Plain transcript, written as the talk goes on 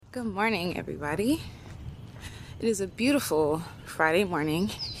Good morning, everybody. It is a beautiful Friday morning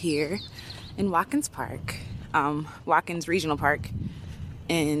here in Watkins Park, Watkins Regional Park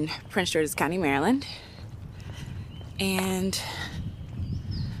in Prince George's County, Maryland. And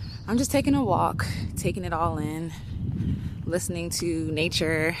I'm just taking a walk, taking it all in, listening to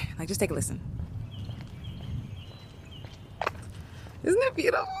nature. Just take a listen. Isn't it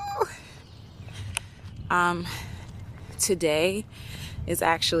beautiful? Today is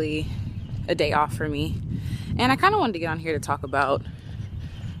actually a day off for me, and I kind of wanted to get on here to talk about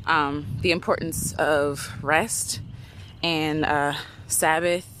the importance of rest and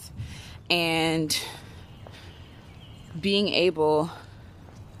Sabbath and being able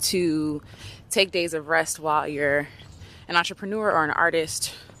to take days of rest while you're an entrepreneur or an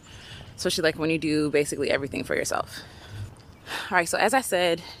artist, especially like when you do basically everything for yourself. All right, so as I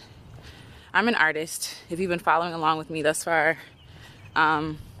said, I'm an artist. If you've been following along with me thus far,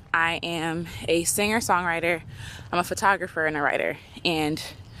 I am a singer-songwriter, I'm a photographer and a writer, and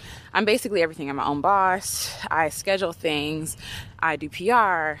I'm basically everything. I'm my own boss, I schedule things, I do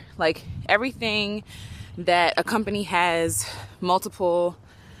PR, like everything that a company has multiple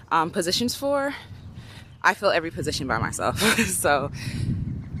positions for, I fill every position by myself. So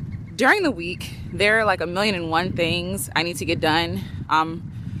during the week, there are like 1,000,001 things I need to get done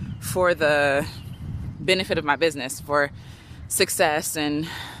for the benefit of my business, for success and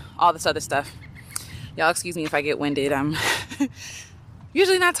all this other stuff. Y'all excuse me if I get winded. I'm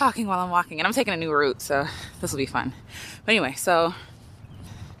usually not talking while I'm walking, and I'm taking a new route, so this will be fun. But anyway, so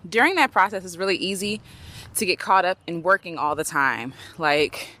during that process, it's really easy to get caught up in working all the time.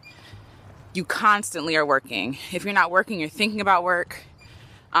 Like, you constantly are working. If you're not working, you're thinking about work.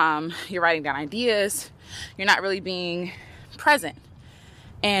 You're writing down ideas. You're not really being present.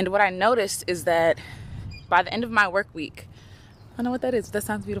 And what I noticed is that by the end of my work week, I know what that is. That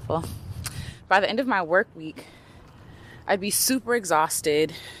sounds beautiful. By the end of my work week, I'd be super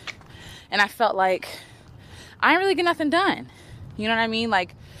exhausted, and I felt like I ain't really get nothing done. You know what I mean?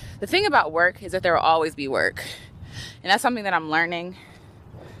 Like, the thing about work is that there will always be work, and that's something that I'm learning.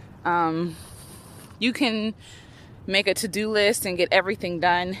 You can make a to-do list and get everything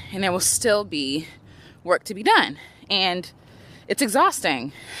done, and there will still be work to be done, and it's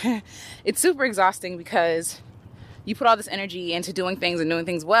exhausting. It's super exhausting because you put all this energy into doing things and doing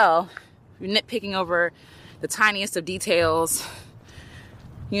things well. You're nitpicking over the tiniest of details,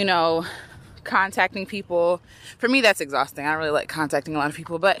 contacting people. For me, that's exhausting. I don't really like contacting a lot of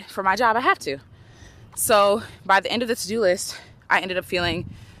people, but for my job, I have to. So by the end of the to-do list, I ended up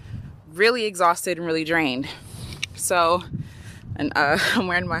feeling really exhausted and really drained. So, and I'm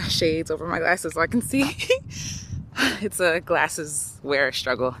wearing my shades over my glasses so I can see. It's a glasses wear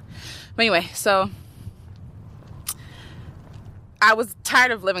struggle. But anyway, so I was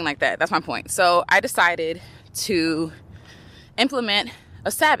tired of living like that. That's my point. So I decided to implement a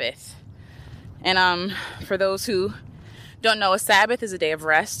Sabbath. And for those who don't know, a Sabbath is a day of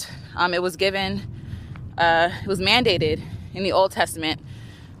rest. It was mandated in the Old Testament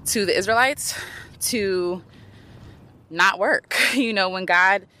to the Israelites to not work. When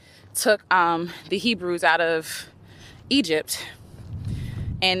God took the Hebrews out of Egypt,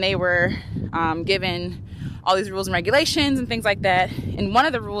 and they were given all these rules and regulations and things like that. And one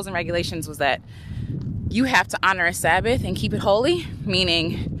of the rules and regulations was that you have to honor a Sabbath and keep it holy,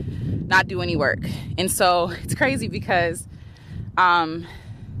 meaning not do any work. And so it's crazy because the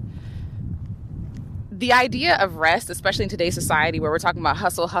idea of rest, especially in today's society where we're talking about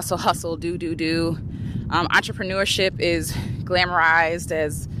hustle, hustle, hustle, do, entrepreneurship is glamorized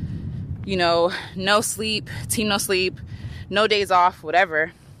as, no sleep, team no sleep, no days off,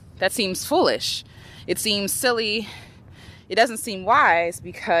 whatever. That seems foolish. It seems silly. It doesn't seem wise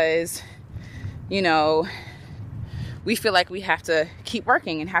because, we feel like we have to keep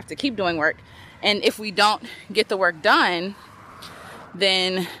working and have to keep doing work. And if we don't get the work done,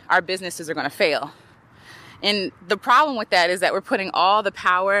 then our businesses are going to fail. And the problem with that is that we're putting all the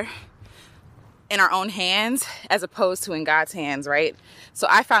power in our own hands as opposed to in God's hands, right? So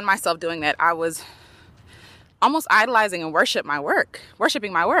I found myself doing that. I was almost idolizing and worshiping my work.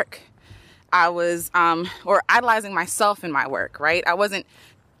 I was, or idolizing myself in my work, right? I wasn't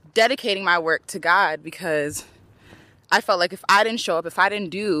dedicating my work to God because I felt like if I didn't show up, if I didn't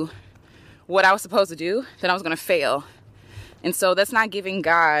do what I was supposed to do, then I was going to fail. And so that's not giving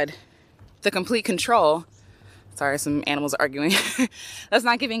God the complete control. Sorry, some animals are arguing. That's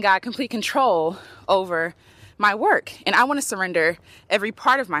not giving God complete control over my work. And I want to surrender every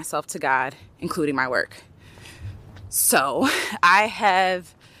part of myself to God, including my work. So I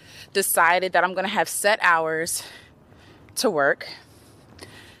have decided that I'm going to have set hours to work.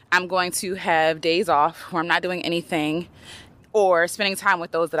 I'm going to have days off where I'm not doing anything or spending time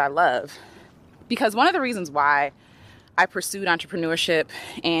with those that I love. Because one of the reasons why I pursued entrepreneurship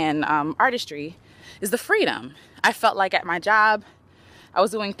and artistry is the freedom. I felt like at my job, I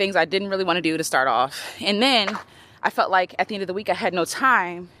was doing things I didn't really want to do to start off. And then I felt like at the end of the week, I had no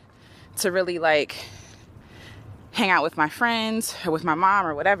time to really like hang out with my friends or with my mom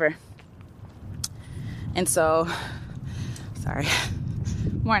or whatever. And so, sorry,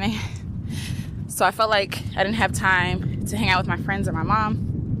 morning. So I felt like I didn't have time to hang out with my friends or my mom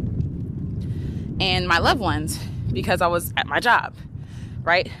and my loved ones because I was at my job,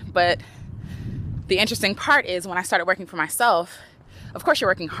 right? But the interesting part is when I started working for myself, of course you're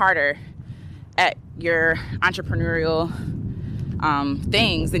working harder at your entrepreneurial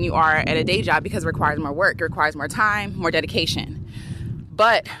things than you are at a day job because it requires more work, it requires more time, more dedication.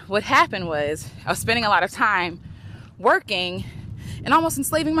 But what happened was I was spending a lot of time working and almost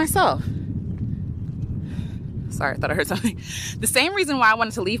enslaving myself. Sorry, I thought I heard something. The same reason why I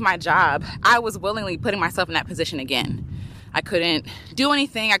wanted to leave my job, I was willingly putting myself in that position again. I couldn't do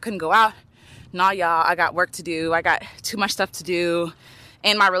anything. I couldn't go out. Nah, y'all, I got work to do. I got too much stuff to do.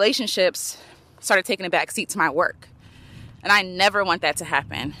 And my relationships started taking a back seat to my work. And I never want that to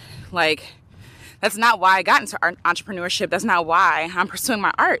happen. Like, that's not why I got into entrepreneurship. That's not why I'm pursuing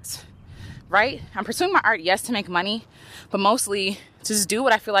my art, right? I'm pursuing my art, yes, to make money, but mostly to just do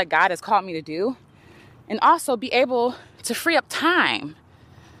what I feel like God has called me to do. And also be able to free up time.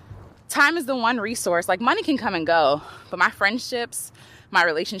 Time is the one resource. Like, money can come and go, but my friendships, my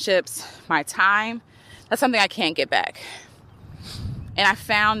relationships, my time, that's something I can't get back. And I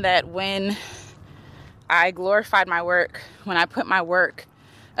found that when I glorified my work, when I put my work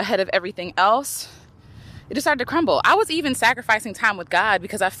ahead of everything else, it just started to crumble. I was even sacrificing time with God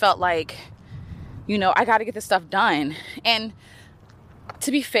because I felt like, I got to get this stuff done. And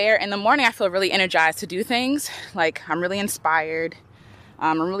to be fair, in the morning, I feel really energized to do things. Like, I'm really inspired.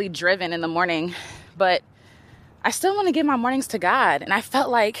 I'm really driven in the morning, but I still want to give my mornings to God. And I felt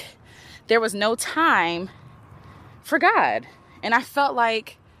like there was no time for God. And I felt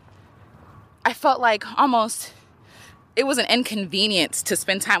like almost it was an inconvenience to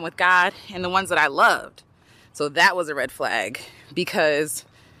spend time with God and the ones that I loved. So that was a red flag, because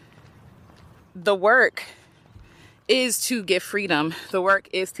the work is to give freedom. The work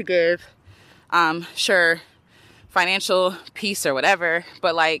is to give, financial peace or whatever.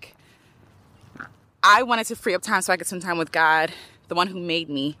 But like, I wanted to free up time so I could spend time with God, the one who made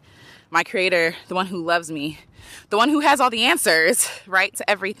me, my creator, the one who loves me, the one who has all the answers, right, to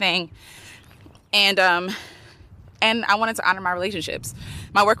everything. And I wanted to honor my relationships.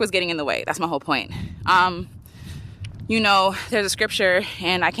 My work was getting in the way. That's my whole point. There's a scripture,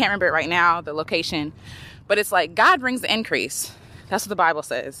 and I can't remember it right now, the location, but it's like, God brings the increase. That's what the Bible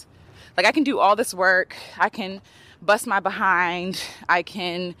says. Like, I can do all this work. I can bust my behind. I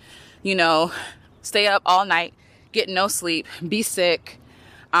can, stay up all night, get no sleep, be sick,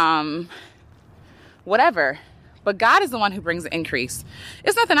 whatever. But God is the one who brings the increase.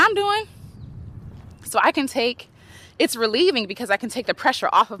 It's nothing I'm doing. So it's relieving because I can take the pressure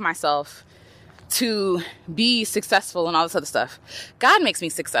off of myself to be successful and all this other stuff. God makes me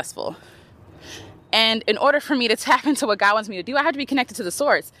successful. And in order for me to tap into what God wants me to do, I have to be connected to the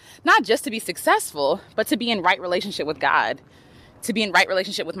source. Not just to be successful, but to be in right relationship with God, to be in right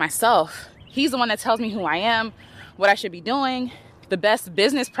relationship with myself. He's the one that tells me who I am, what I should be doing, the best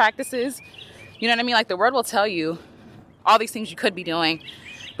business practices. You know what I mean? Like, the word will tell you all these things you could be doing.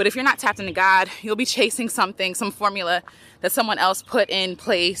 But if you're not tapped into God, you'll be chasing something, some formula that someone else put in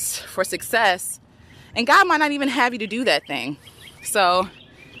place for success. And God might not even have you to do that thing. So,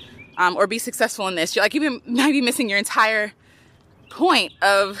 or be successful in this. You might be missing your entire point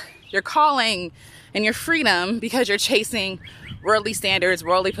of your calling and your freedom because you're chasing worldly standards,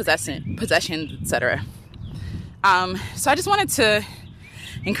 worldly possessions, etc. So I just wanted to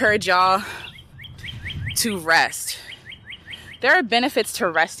encourage y'all to rest. There are benefits to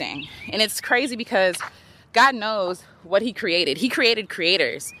resting. And it's crazy because God knows what he created. He created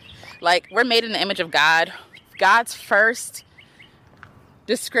creators. Like, we're made in the image of God. God's first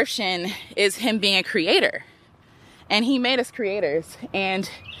description is him being a creator. And he made us creators. And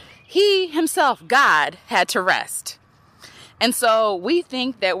he himself, God, had to rest. And so we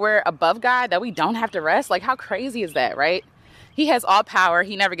think that we're above God, that we don't have to rest. Like, how crazy is that, right? He has all power.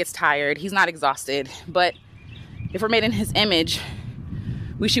 He never gets tired. He's not exhausted. But if we're made in his image,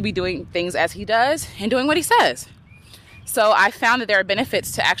 we should be doing things as he does and doing what he says. So I found that there are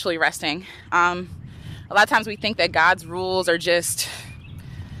benefits to actually resting. A lot of times we think that God's rules are just,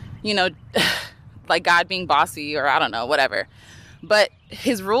 like God being bossy or I don't know, whatever. But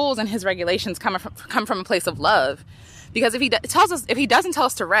his rules and his regulations come from a place of love. Because if he doesn't tell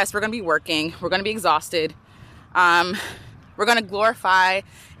us to rest, we're going to be working. We're going to be exhausted. We're going to glorify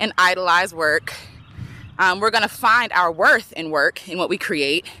and idolize work. We're going to find our worth in work, in what we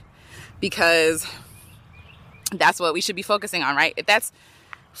create, because that's what we should be focusing on, right? If that's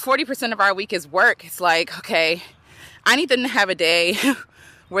 40% of our week is work, it's like, okay, I need them to have a day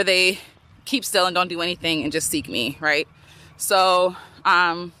where they keep still and don't do anything and just seek me, right? So,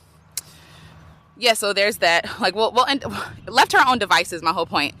 so there's that. Like, and left to our own devices, my whole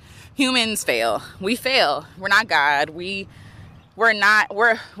point. Humans fail. We fail. We're not God. We're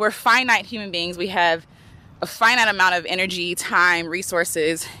finite human beings. We have a finite amount of energy, time,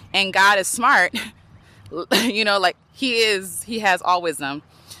 resources, and God is smart. Like he has all wisdom,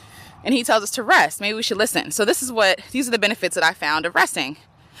 and he tells us to rest. Maybe we should listen. So these are the benefits that I found of resting.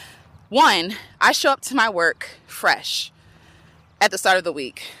 One, I show up to my work fresh at the start of the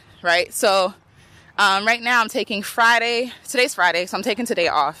week, right? So right now I'm taking today's Friday, so I'm taking today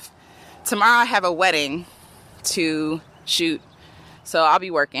off. Tomorrow I have a wedding to shoot, so I'll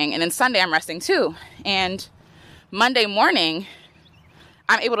be working. And then Sunday I'm resting too. And Monday morning,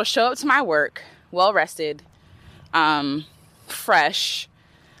 I'm able to show up to my work well rested, fresh,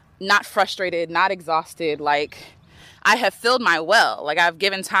 not frustrated, not exhausted. Like, I have filled my well. Like, I've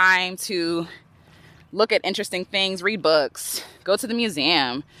given time to look at interesting things, read books, go to the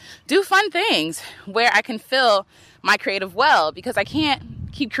museum, do fun things where I can fill my creative well, because I can't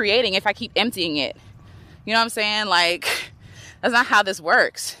keep creating if I keep emptying it. You know what I'm saying? Like, that's not how this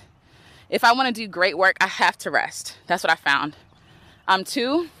works. If I want to do great work, I have to rest. That's what I found.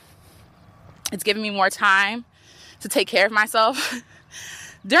 Two, it's giving me more time to take care of myself.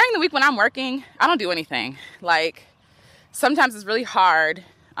 During the week when I'm working, I don't do anything. Like, sometimes it's really hard.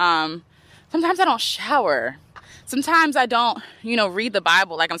 Sometimes I don't shower. Sometimes I don't, read the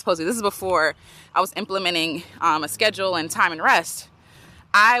Bible like I'm supposed to. This is before I was implementing a schedule and time and rest.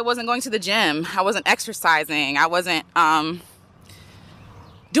 I wasn't going to the gym. I wasn't exercising. I wasn't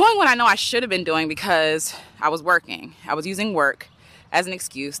doing what I know I should have been doing because I was working. I was using work as an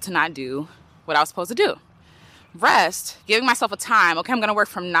excuse to not do what I was supposed to do. Rest, giving myself a time. Okay, I'm going to work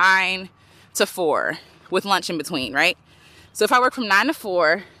from 9 to 4 with lunch in between, right? So if I work from 9 to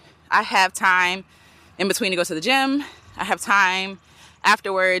 4, I have time in between to go to the gym. I have time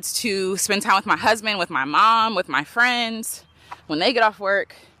afterwards to spend time with my husband, with my mom, with my friends. When they get off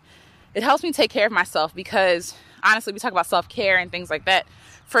work, it helps me take care of myself, because honestly, we talk about self-care and things like that.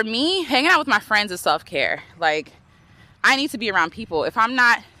 For me, hanging out with my friends is self-care. Like, I need to be around people. If I'm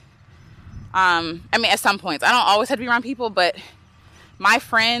not, at some points, I don't always have to be around people, but my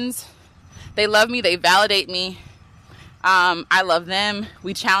friends, they love me. They validate me. I love them.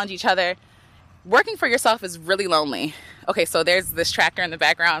 We challenge each other. Working for yourself is really lonely. Okay, so there's this tractor in the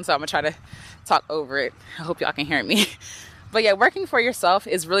background, so I'm going to try to talk over it. I hope y'all can hear me. But yeah, working for yourself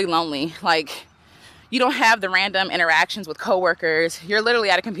is really lonely. Like, you don't have the random interactions with coworkers. You're literally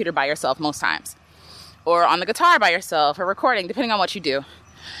at a computer by yourself most times, or on the guitar by yourself, or recording, depending on what you do.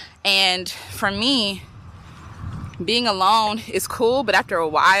 And for me, being alone is cool, but after a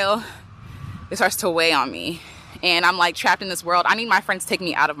while, it starts to weigh on me. And I'm like trapped in this world. I need my friends to take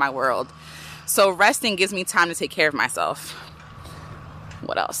me out of my world. So resting gives me time to take care of myself.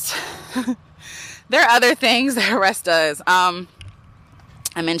 What else? There are other things that rest does. I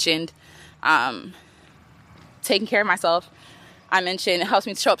mentioned taking care of myself. I mentioned it helps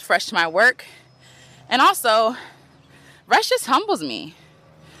me show up fresh to my work. And also, rest just humbles me.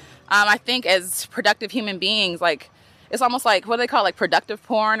 I think as productive human beings, like, it's almost like, what do they call it? Like productive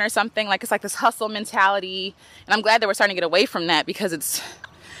porn or something? Like, it's like this hustle mentality. And I'm glad that we're starting to get away from that, because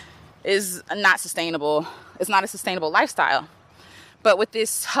is not sustainable. It's not a sustainable lifestyle. But with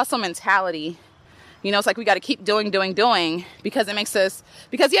this hustle mentality, it's like we got to keep doing, because it makes us,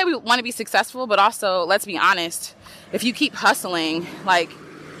 because yeah, we want to be successful, but also, let's be honest, if you keep hustling, like,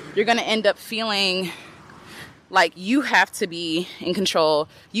 you're going to end up feeling like you have to be in control.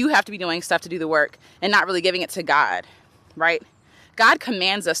 You have to be doing stuff to do the work and not really giving it to God, right? God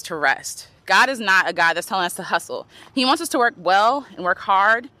commands us to rest. God is not a God that's telling us to hustle. He wants us to work well and work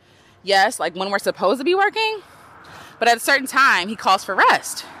hard. Yes, like when we're supposed to be working, but at a certain time, he calls for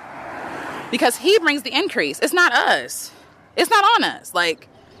rest, because he brings the increase. It's not us. It's not on us. Like,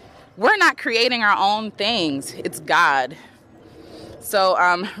 we're not creating our own things. It's God. So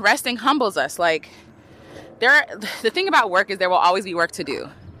resting humbles us. Like, the thing about work is there will always be work to do. You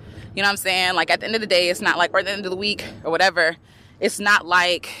know what I'm saying? Like, at the end of the day, it's not like, or at the end of the week or whatever, it's not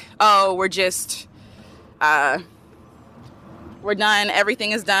like, oh, we're just, we're done.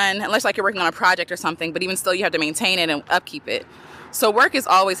 Everything is done. Unless like you're working on a project or something, but even still you have to maintain it and upkeep it. So work is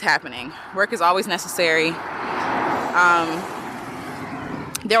always happening. Work is always necessary.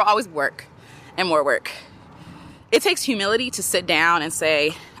 There will always work and more work. It takes humility to sit down and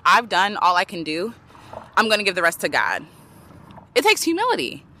say, I've done all I can do. I'm going to give the rest to God. It takes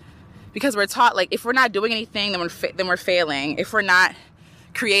humility because we're taught, like, if we're not doing anything, then we're failing. If we're not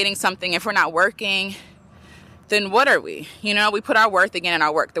creating something, if we're not working, then what are we? You know, we put our worth again in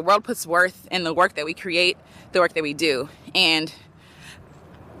our work. The world puts worth in the work that we create, the work that we do. And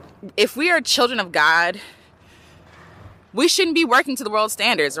if we are children of God, we shouldn't be working to the world's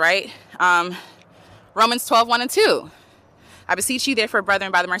standards, right? Romans 12:1-2. I beseech you, therefore,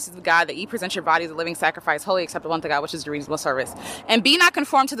 brethren, by the mercies of God, that ye present your bodies a living sacrifice, holy, acceptable unto God, which is your reasonable service. And be not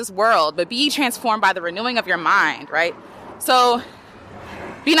conformed to this world, but be ye transformed by the renewing of your mind, right? So,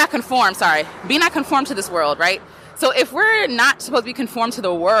 be not conformed to this world, right? So if we're not supposed to be conformed to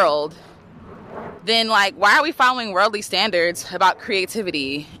the world, then, like, why are we following worldly standards about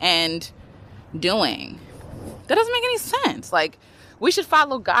creativity and doing? That doesn't make any sense. Like, we should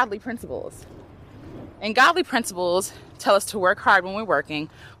follow godly principles. And godly principles tell us to work hard when we're working,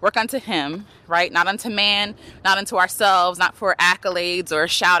 work unto Him, right? Not unto man, not unto ourselves, not for accolades or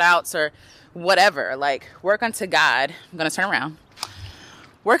shout outs or whatever. Like, work unto God. I'm going to turn around.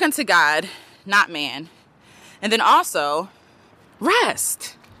 Work unto God, not man. And then also,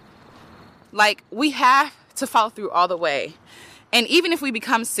 rest. Like, we have to follow through all the way. And even if we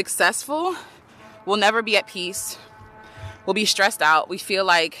become successful, we'll never be at peace. We'll be stressed out. We feel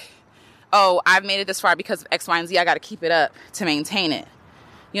like, oh, I've made it this far because of X, Y, and Z. I got to keep it up to maintain it.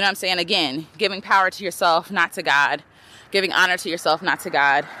 You know what I'm saying? Again, giving power to yourself, not to God. Giving honor to yourself, not to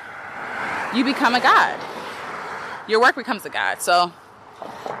God. You become a God. Your work becomes a God. So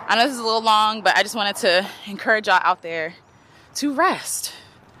I know this is a little long, but I just wanted to encourage y'all out there to rest.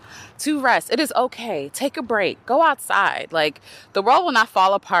 To rest. It is okay. Take a break. Go outside. Like, the world will not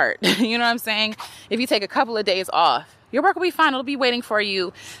fall apart. You know what I'm saying? If you take a couple of days off, your work will be fine. It'll be waiting for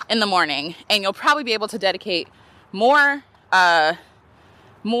you in the morning, and you'll probably be able to dedicate more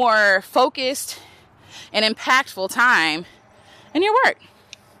focused and impactful time in your work.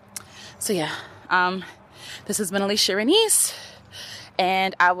 So yeah, this has been Alicia Renice,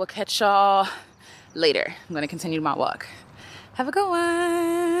 and I will catch y'all later. I'm going to continue my walk. Have a good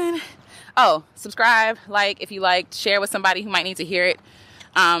one. Oh, subscribe, like if you liked, share with somebody who might need to hear it.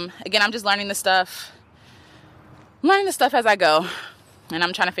 Again, I'm just learning this stuff as I go, and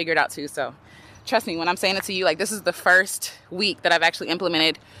I'm trying to figure it out too. So trust me when I'm saying it to you, like, this is the first week that I've actually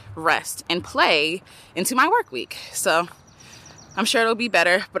implemented rest and play into my work week. So I'm sure it'll be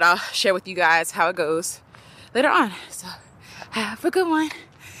better, but I'll share with you guys how it goes later on. So have a good one.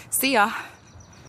 See y'all.